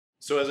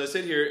So as I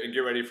sit here and get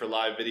ready for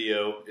live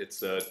video,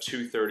 it's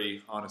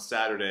 2:30 on a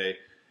Saturday.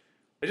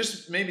 It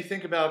just made me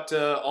think about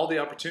all the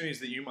opportunities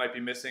that you might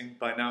be missing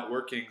by not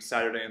working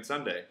Saturday and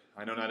Sunday.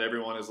 I know not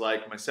everyone is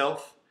like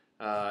myself.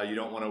 You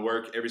don't want to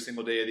work every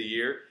single day of the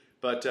year,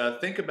 but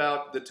think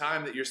about the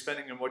time that you're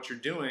spending and what you're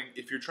doing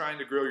if you're trying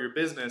to grow your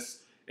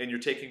business and you're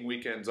taking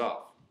weekends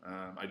off.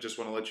 I just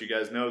want to let you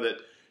guys know that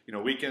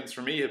weekends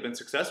for me have been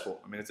successful.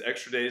 I mean, it's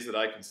extra days that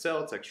I can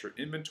sell, it's extra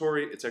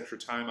inventory, it's extra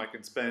time I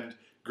can spend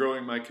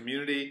growing my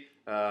community.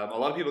 A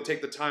lot of people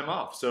take the time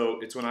off, so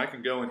it's when I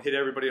can go and hit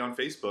everybody on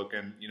Facebook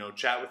and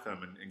chat with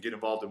them and get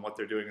involved in what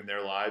they're doing in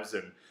their lives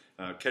and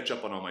catch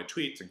up on all my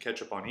tweets and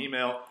catch up on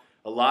email.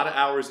 A lot of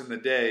hours in the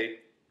day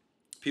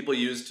people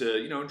use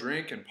to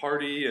drink and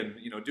party and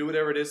do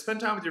whatever it is. Spend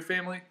time with your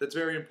family. That's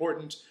very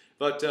important.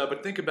 But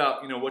think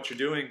about what you're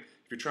doing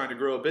if you're trying to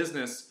grow a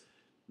business.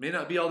 May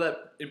not be all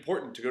that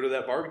important to go to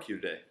that barbecue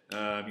today.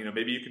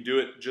 Maybe you can do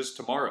it just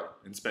tomorrow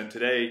and spend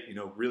today,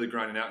 really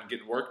grinding out and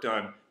getting work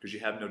done because you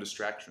have no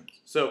distractions.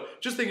 So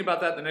just think about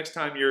that the next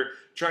time you're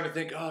trying to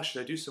think, oh,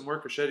 should I do some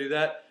work or should I do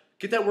that?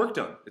 Get that work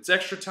done. It's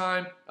extra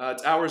time.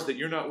 It's hours that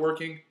you're not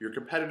working. Your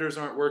competitors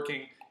aren't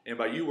working. And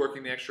by you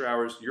working the extra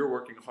hours, you're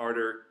working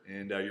harder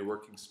and you're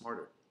working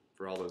smarter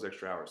for all those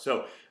extra hours.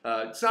 So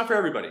it's not for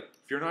everybody.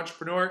 If you're an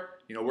entrepreneur,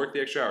 work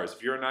the extra hours.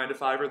 If you're a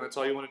 9-to-5er and that's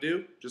all you want to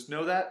do, just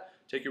know that.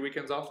 Take your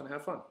weekends off and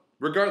have fun.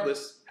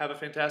 Regardless, have a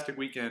fantastic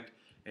weekend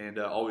and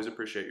always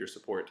appreciate your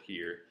support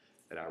here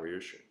at Our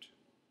Ears Shirt.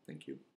 Thank you.